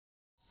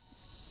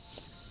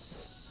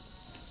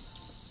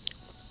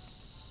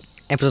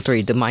Episode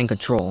 3, the mind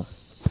control.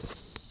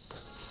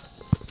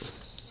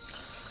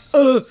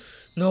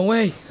 No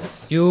way.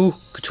 You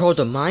control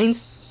the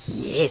minds?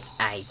 Yes,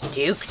 I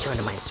do control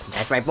the minds.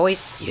 That's right, boys.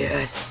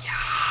 Yes.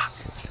 Yeah.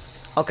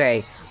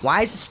 Okay,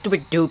 why does the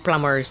stupid dude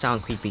plumber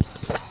sound creepy?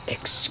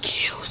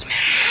 Excuse me.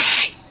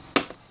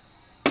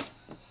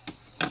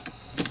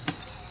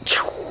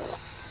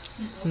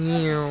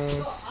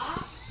 Meow.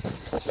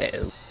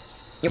 Oh.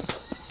 Yep.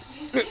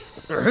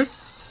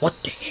 What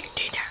the heck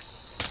did that?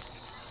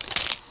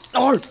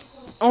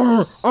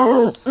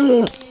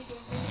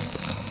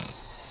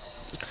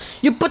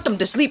 You put them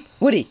to sleep,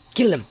 Woody.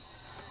 Kill them.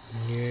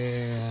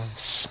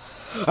 Yes.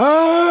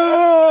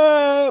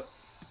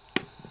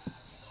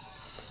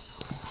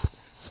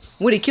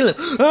 Woody, kill him.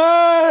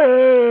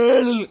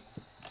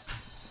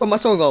 Where'd my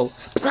sword go?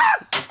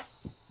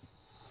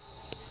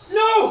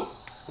 No!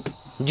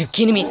 Are you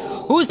kidding me?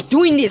 Who's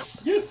doing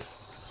this? Yes.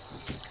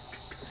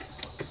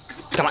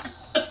 Come on.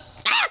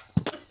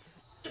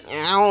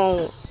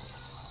 Ow.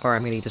 Alright,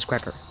 I'm gonna eat this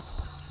cracker.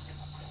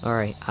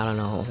 Alright, I don't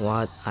know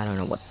what.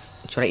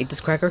 Should I eat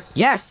this cracker?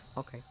 Yes!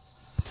 Okay.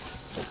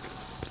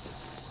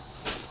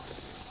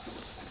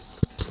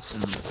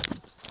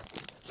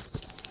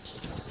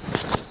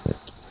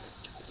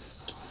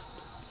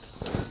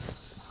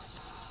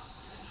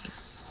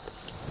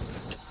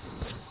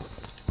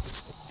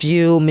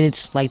 Few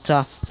minutes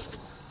later.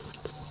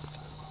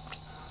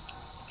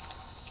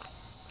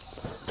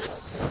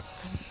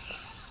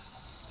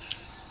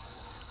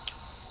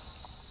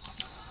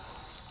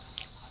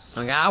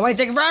 Okay, why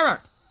taking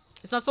forever?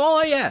 It's not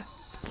swallowed yet.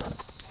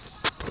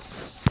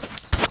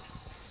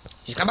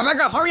 She's coming back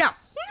up. Hurry up!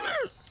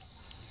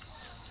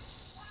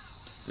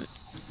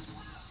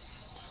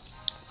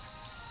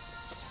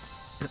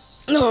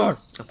 No,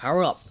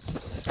 power up.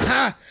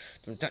 Ah!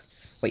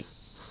 Wait,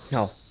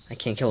 no, I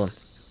can't kill him.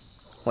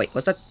 Wait,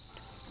 what's that?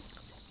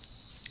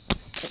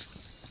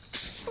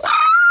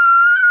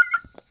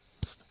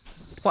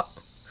 What?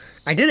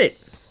 I did it.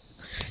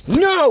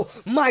 No,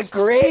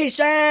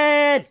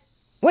 migration.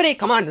 Woody,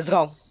 come on, let's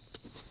go.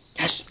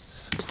 Yes.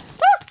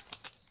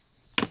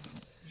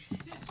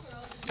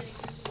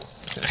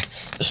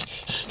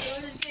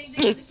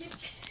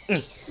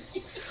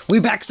 We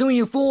back soon,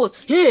 you fools.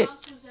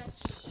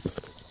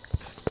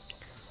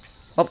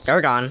 Oh,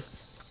 they're gone.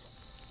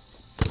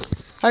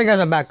 Hey guys,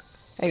 I'm back.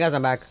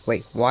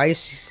 Wait, why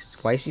is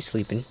he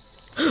sleeping?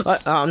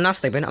 I'm not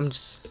sleeping.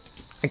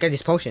 I got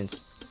these potions.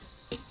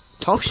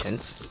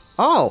 Potions?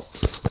 Oh,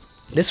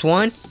 this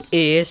one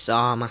is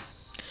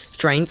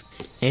strength.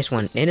 And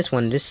this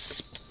one is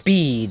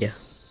speed.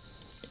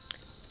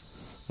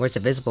 Where's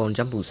the visible and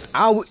jump boost?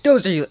 Oh,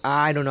 those are you.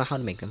 I don't know how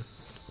to make them.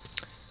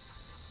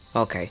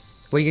 Okay,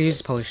 what do you use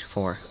this potion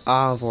for?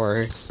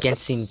 For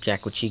Genshin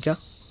Jakuchika.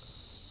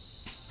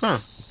 Huh.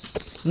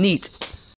 Neat.